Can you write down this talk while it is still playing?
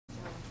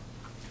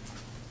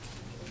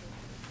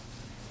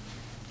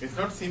It's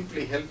not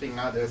simply helping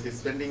others, it's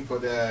spending for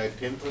the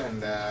temple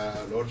and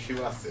Lord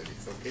Shiva's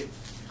service, okay?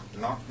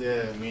 Not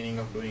the meaning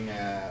of doing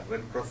a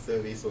Red Cross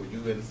service or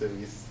UN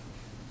service.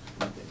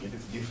 Nothing. It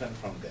is different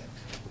from that.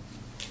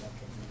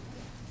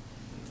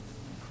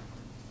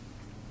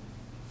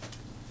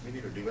 We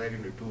need to divide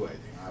into two, I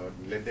think. I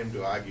would let them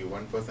to argue.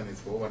 One person is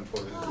for, one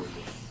person is against.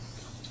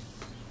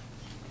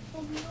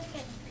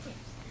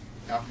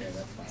 Okay,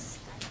 that's fine.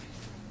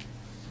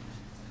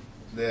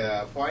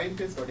 The point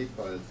is what it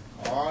calls.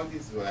 All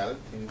this wealth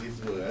in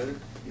this world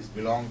is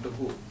belong to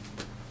who?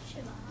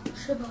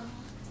 Shiva.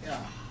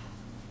 Yeah.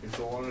 It's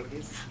all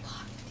his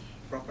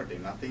property.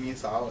 Nothing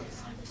is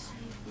ours.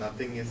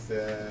 Nothing is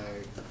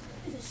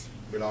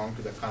belong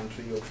to the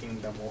country or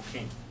kingdom or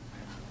king.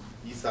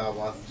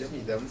 Isavasya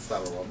idam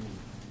sarvam.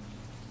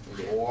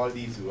 All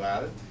this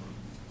wealth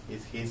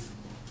is his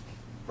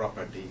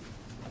property.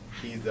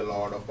 He is the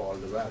Lord of all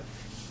the wealth.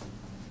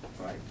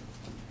 Right?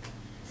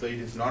 So it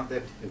is not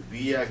that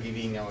we are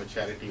giving our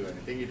charity or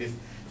anything. It is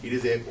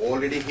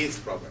already his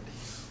property,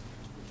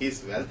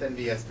 his wealth, and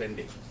we are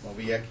spending or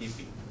we are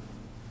keeping.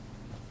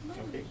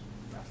 Okay,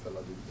 that's the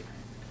logic behind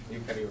it.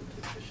 You carry on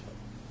the discussion.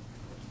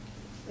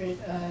 Right,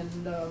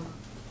 and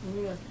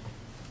moving on.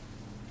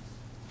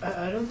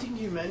 I don't think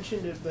you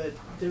mentioned it, but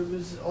there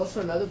was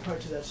also another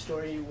part to that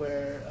story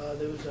where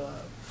there was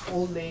a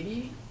old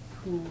lady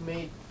who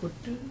made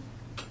puttu,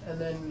 and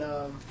then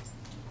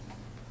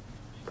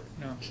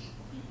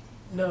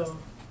no.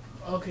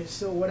 Okay,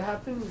 so what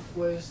happened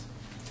was,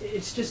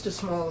 it's just a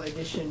small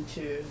addition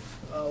to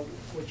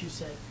what you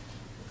said.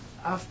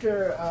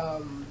 After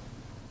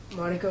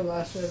Monica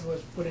Lasser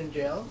was put in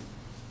jail,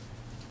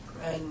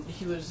 and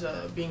he was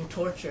being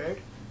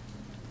tortured,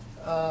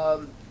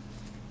 the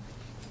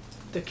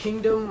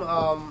kingdom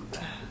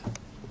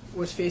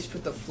was faced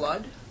with a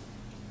flood.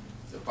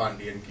 The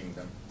Pandyan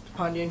kingdom. The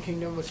Pandyan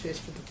kingdom was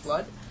faced with a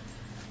flood.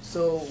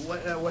 So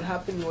what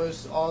happened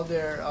was all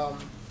their,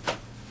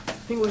 I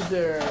think it was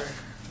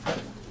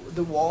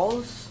the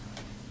walls.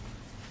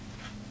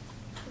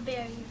 The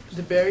barriers.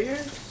 The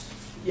barriers?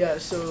 Yeah,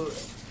 so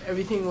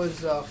everything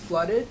was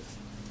flooded,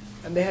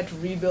 and they had to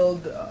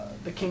rebuild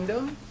the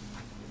kingdom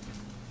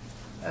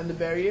and the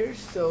barriers.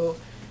 So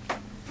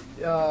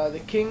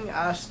the king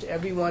asked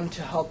everyone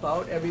to help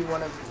out, every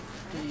one of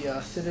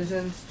the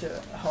citizens to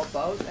help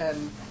out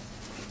and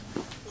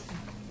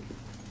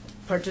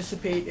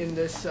participate in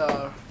this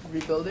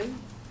rebuilding.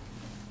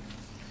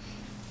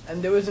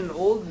 And there was an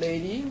old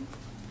lady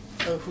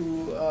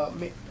who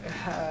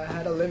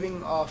had a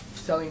living off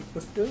selling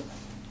puttu,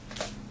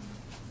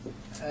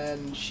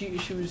 and she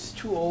was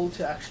too old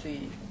to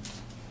actually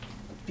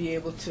be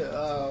able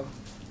to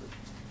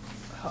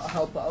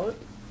help out,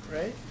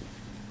 right?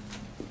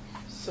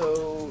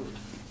 So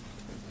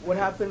what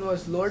happened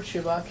was Lord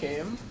Shiva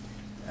came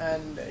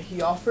and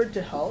he offered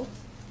to help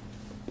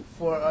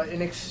for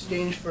in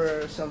exchange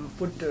for some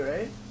puttu,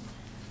 right?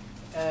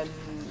 And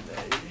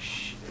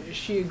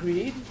she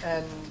agreed,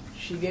 and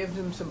she gave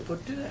him some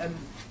puttu, and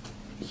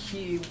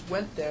he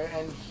went there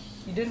and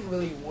he didn't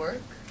really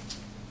work.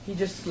 He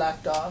just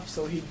slacked off,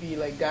 so he'd be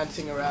like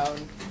dancing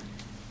around,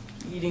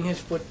 eating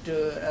his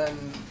puttu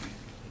and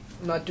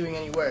not doing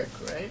any work,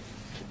 right?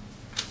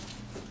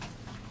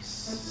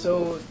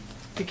 So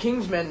the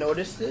king's men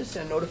noticed this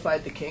and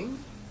notified the king.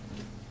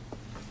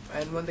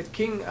 And when the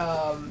king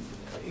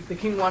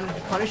wanted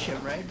to punish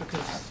him, right,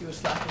 because he was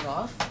slacking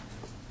off.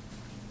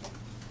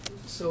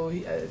 So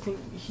I think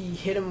he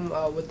hit him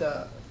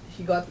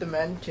he got the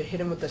men to hit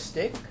him with a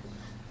stick.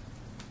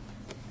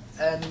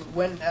 And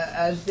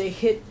as they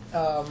hit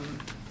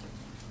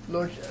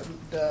Lord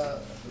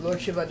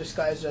Shiva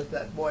disguised as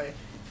that boy,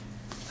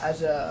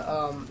 as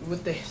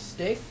with the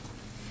stick,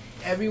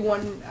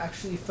 everyone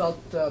actually felt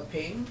the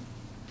pain,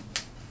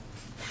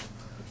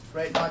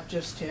 right? Not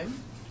just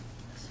him.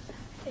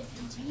 But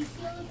did he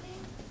feel the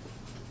pain?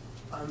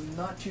 I'm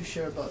not too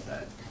sure about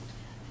that.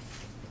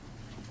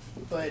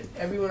 But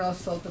everyone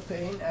else felt the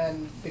pain,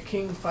 and the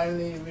king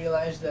finally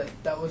realized that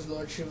that was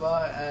Lord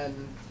Shiva,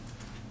 and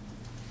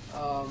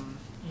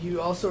he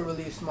also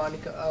released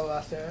Monica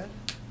Lasser,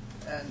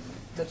 and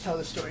that's how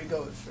the story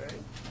goes,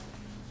 right?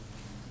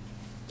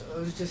 It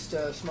was just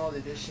a small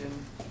addition.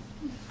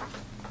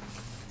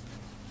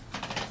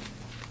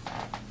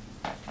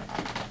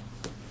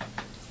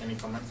 Any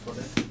comments for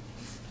that?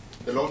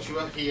 The Lord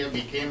Shiva here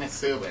became a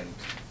servant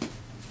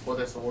for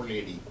this old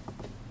lady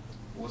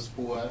who was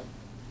poor,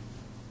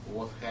 who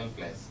was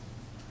helpless,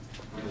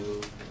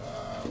 to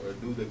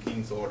do the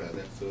king's order.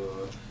 That's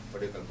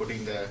what you call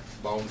putting the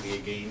boundary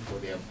again for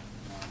their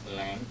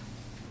land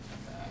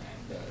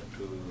and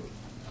to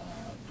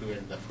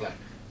prevent the flood.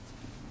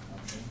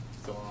 Okay.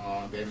 So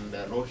then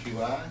the Lord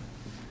Shiva,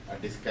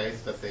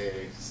 disguised as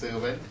a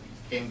servant,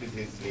 came to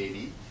this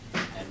lady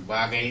and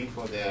bargained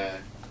for the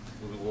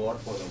reward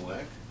for the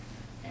work.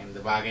 And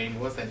the bargain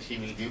was that she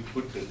will give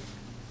puttu.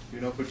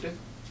 You know puttu?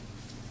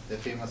 The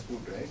famous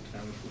food, right?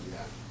 Tamil food,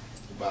 yeah.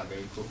 The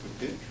bargain for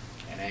puttu.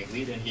 And I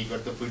agreed, and he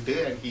got the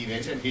puttu, and he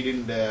went and he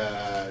didn't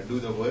do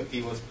the work,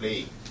 he was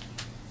playing.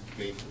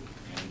 Playful.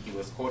 And he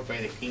was caught by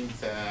the king's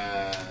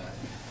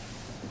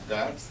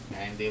guards,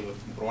 and they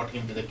brought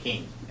him to the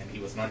king, and he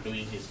was not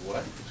doing his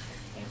work,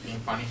 and king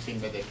punished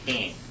him with a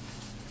cane.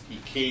 He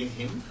caned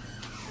him,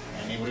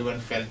 and everyone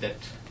felt that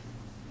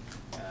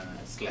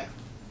slap.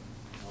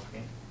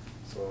 Okay,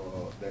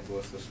 so that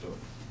was the story.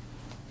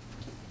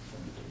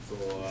 So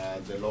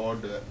the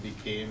Lord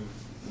became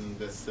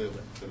the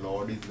servant. The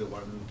Lord is the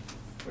one,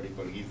 what do you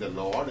call it? He's the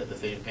Lord. At the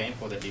same time,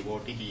 for the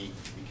devotee, he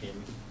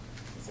became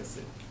as a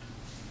servant.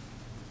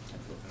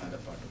 That was another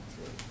part of the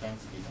story.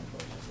 Thanks, Ethan, for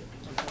that.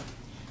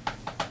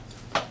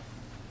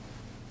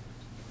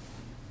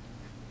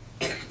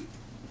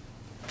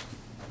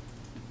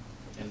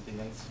 Anything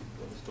else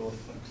for the story,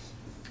 folks?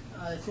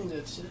 I think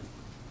that's it.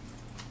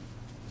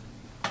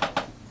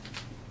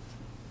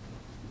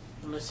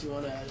 Unless you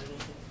want to add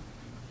anything.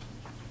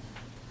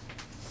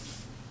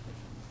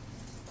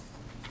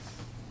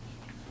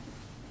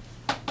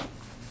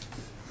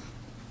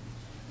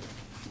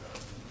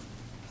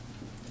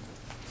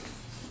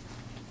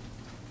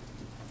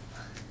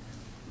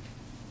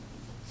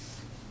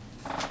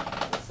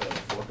 There's a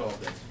photo of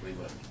that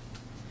river.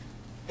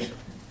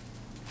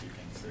 You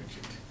can search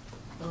it.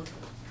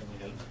 Okay. Can you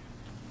help?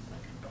 I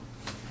can talk.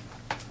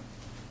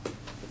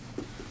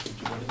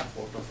 What is the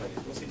photo file?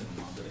 It was in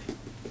Madurai.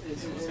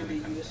 Is it was in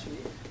in the a USB?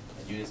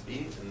 USB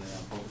and the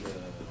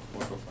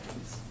photo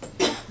files.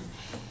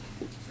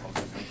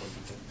 Also my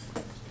computer.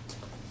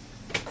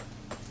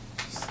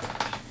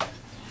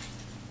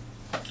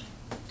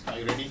 Are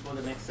you ready for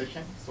the next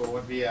session? So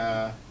what we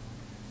are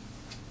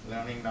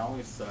learning now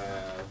is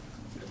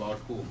about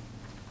whom?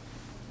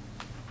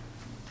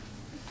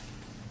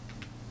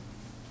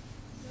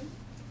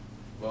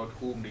 About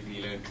whom did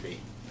we learn today?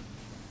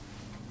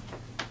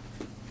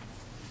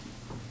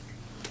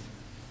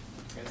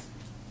 Yes?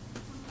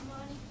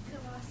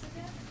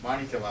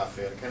 Manika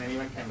Vasar. Can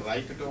anyone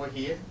write it over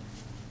here?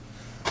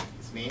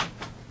 His name?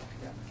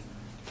 Yeah.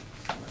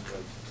 Someone write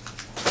it.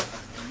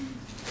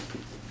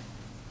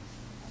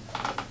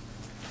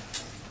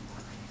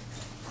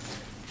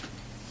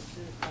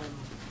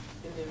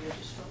 In the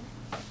images from?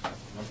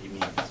 Not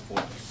images,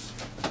 photos.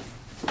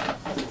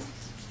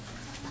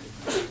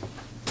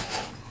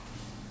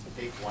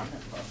 Take one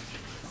and pass.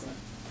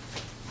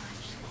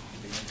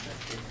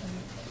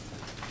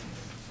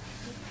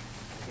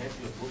 Get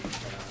your book,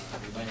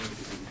 remind me to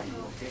give it to you,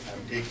 okay?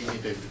 I'm taking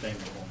it every time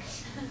I home.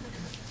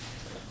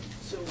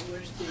 So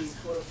where's the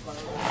photo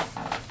file?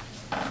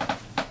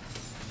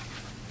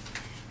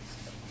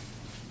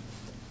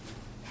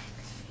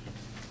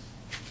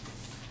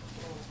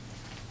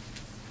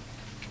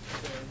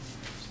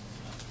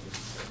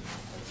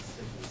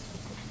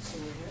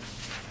 Somewhere here?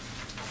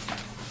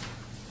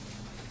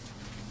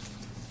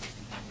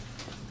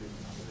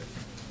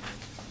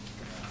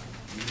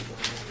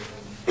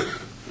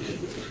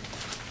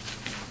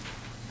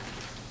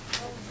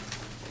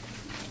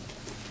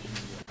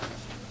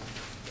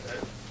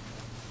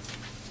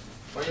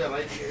 Oh yeah,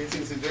 right.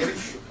 It's very.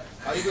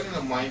 Are you getting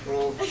a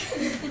micro?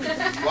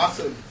 What's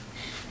a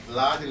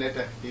large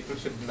letter? People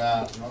should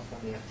not from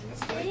here.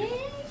 Yes, like it.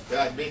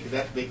 Yeah, big.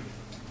 That big.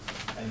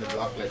 And the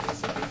block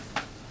letters. Okay.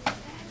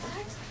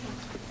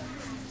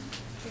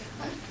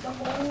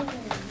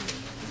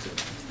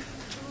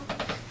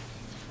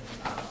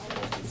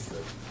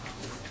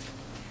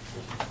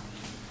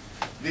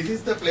 This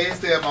is the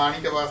place where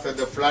Manika was at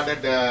the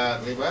flooded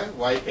river,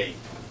 Vaikai.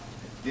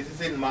 This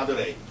is in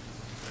Madurai.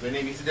 When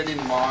I visited in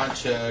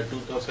March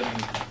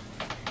 2008,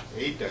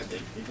 I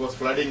think, it was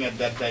flooding at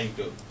that time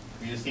too.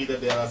 You see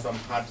that there are some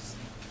huts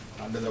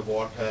under the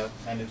water,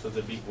 and it was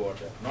a big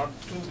water. Not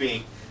too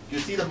big. You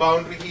see the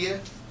boundary here?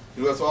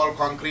 It was all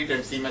concrete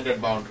and cemented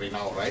boundary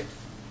now, right?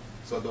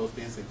 So those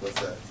days it was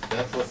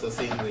that was the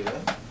same river.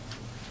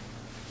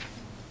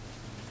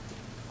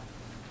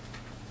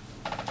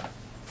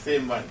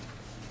 Same one.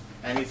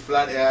 And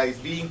it's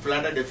being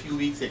flooded a few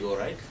weeks ago,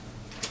 right?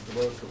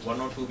 About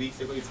 1 or 2 weeks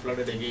ago, it's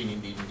flooded again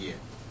in India.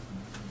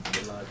 2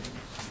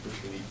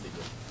 weeks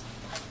ago.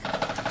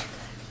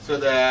 So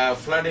the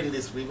flood in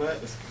this river,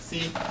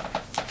 see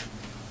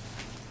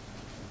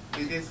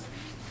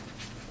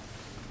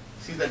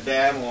the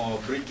dam or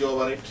bridge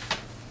over it.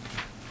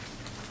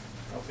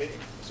 Okay,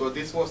 so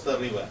this was the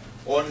river.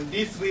 On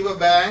this river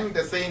bank,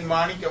 the Saint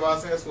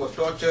Manikavasakas was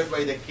tortured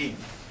by the king.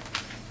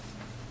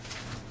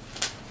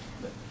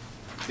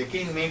 The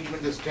king made him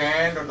to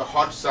stand on the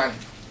hot sun.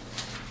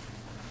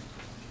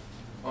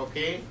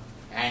 Okay,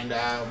 and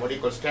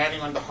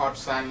standing on the hot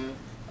sun,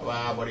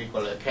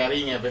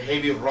 carrying a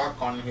heavy rock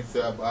on his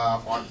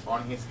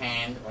on his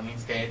hand, on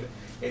his head,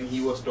 and he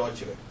was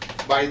tortured.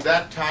 By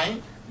that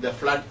time, the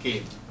flood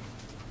came.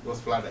 It was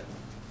flooded.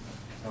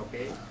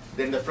 Okay,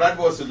 then the flood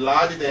was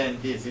larger than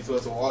this. It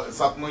was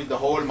submerged the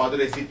whole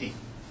Madurai city.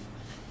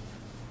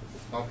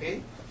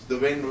 Okay. So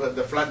when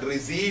the flood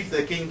recedes,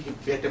 the king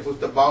had to put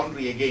the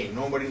boundary again.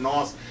 Nobody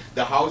knows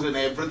the house and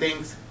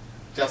everything's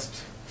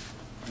just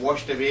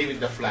washed away with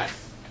the flood.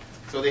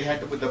 So they had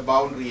to put the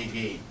boundary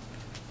again.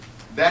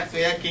 That's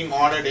where king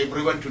ordered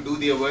everyone to do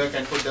their work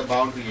and put the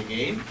boundary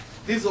again.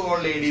 This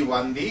old lady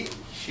Vandi,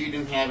 she she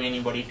didn't have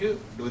anybody to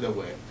do the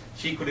work.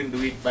 She couldn't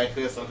do it by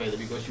herself either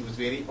because she was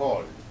very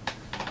old.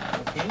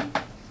 Okay?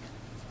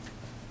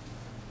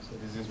 So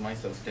this is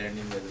myself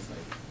standing by the side.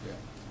 Yeah.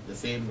 The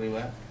same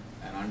river,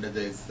 and under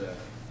this the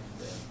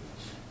bridge.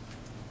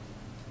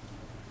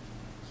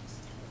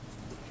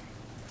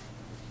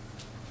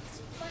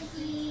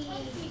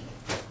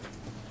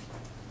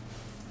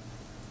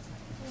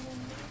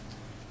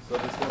 So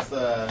this was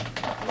the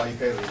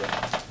Vaikai river.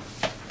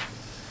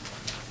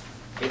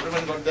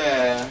 Everyone got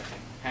the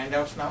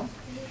handouts now?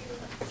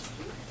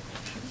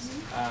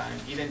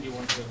 Eden, do you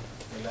want to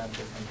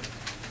elaborate something?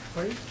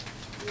 Sorry?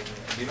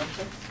 Dinam,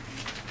 sir?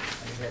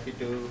 Are you happy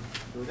to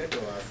do that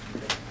or ask me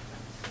that?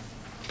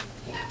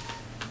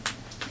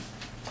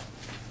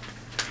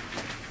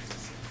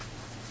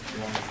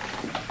 You want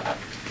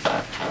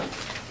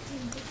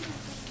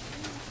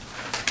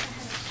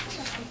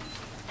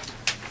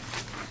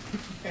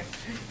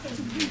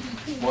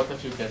Both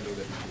of you can do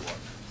that if you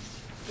want.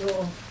 So,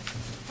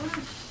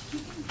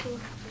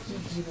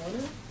 do you want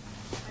it?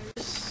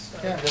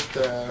 Yeah, just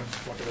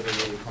whatever the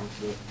way you come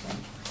to.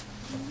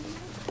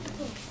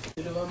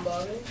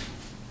 Tiruvambare,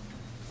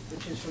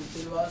 which is from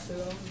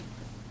Tiruvasaram,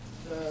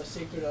 the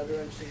sacred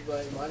utterances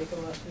by Manika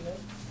Master.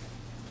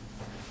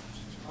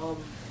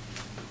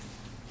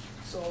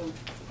 So,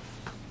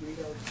 read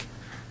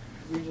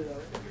it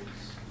out.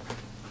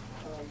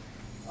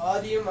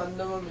 Adiyam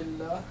Andamam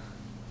Illa.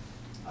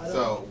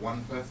 So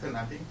one person,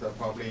 I think,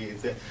 probably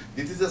is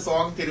this is a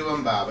song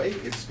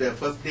Tiruvambavai. It's the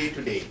first day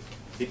today.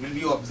 It will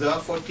be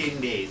observed for 10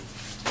 days.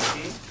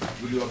 Okay,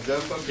 will be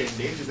observed for 10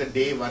 days. It's a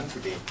day 1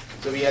 today.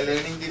 So we are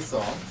learning these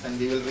songs, and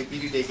we will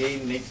repeat it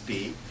again next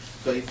day.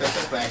 So it's just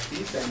a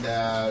practice, and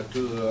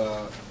to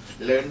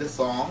learn the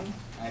song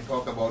and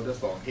talk about the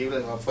song. He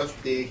will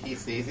first day he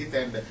says it,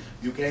 and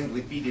you can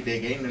repeat it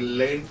again and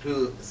learn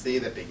to say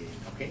that again.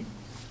 Okay.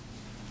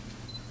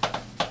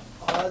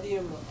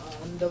 Adiyam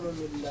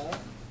Andamamilla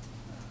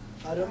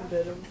Aram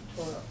Perum.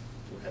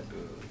 You have to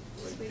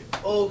write it.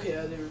 Okay,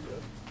 there we go.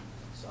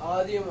 So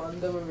Adiyam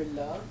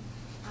Andamamilla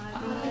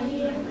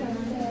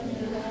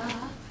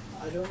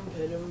Aram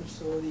Perum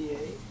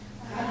Sodiye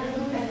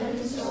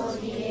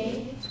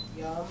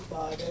Yam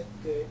Padak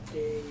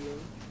Keteyum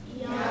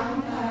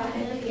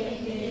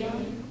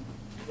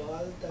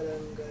Val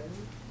Tarangan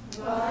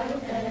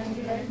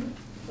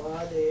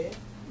Made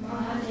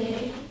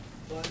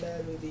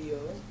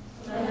Valarudiyo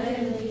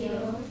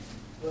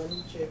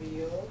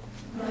Vancheviyo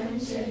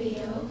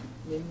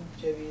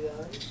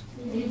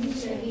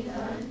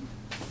Nimchevidan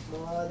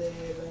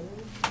Mahadevan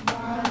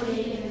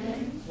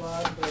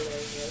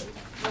Vardalagal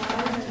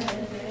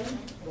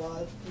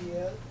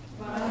Valtiya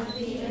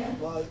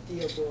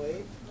Boy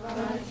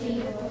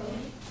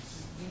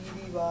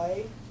Vivai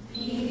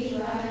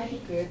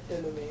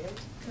Kettalume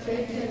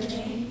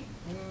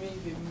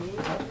Vimmi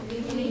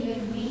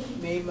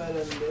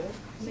Meimarande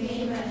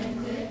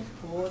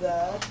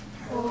Hodar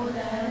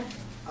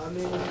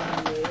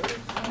Aminume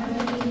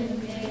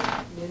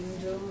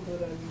Ninjum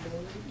Purandum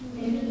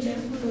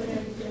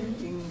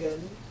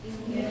Ingan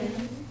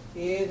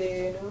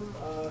Edenum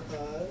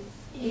Ahar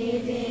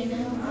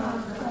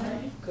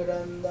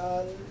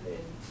Kadandal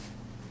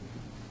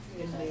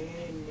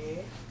Enne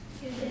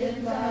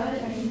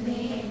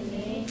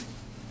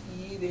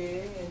Ide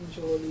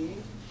Enjoli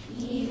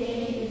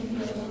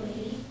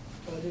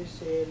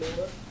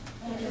Pariselo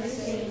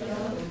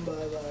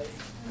Umbavai.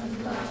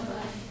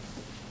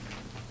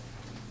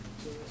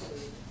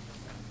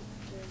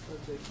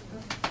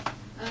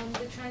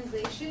 The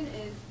translation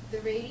is the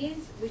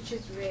radiance which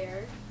is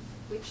rare,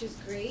 which is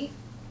great,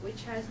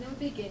 which has no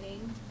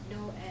beginning,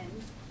 no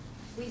end.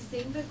 We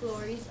sing the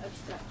glories of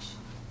such.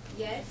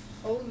 Yet,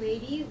 O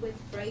lady with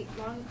bright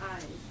long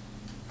eyes,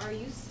 are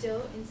you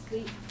still in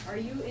sleep? Are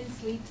you in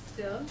sleep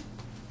still?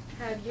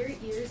 Have your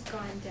ears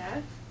gone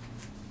deaf?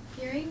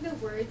 Hearing the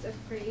words of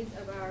praise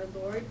of our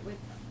Lord with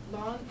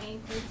long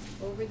anklets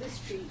over the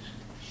street,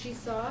 she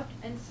sobbed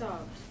and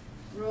sobbed,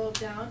 rolled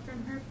down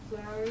from her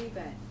flowery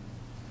bed,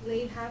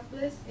 lay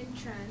hapless in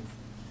trance.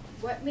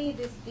 What may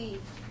this be?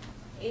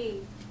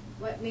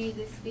 What may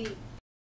this be?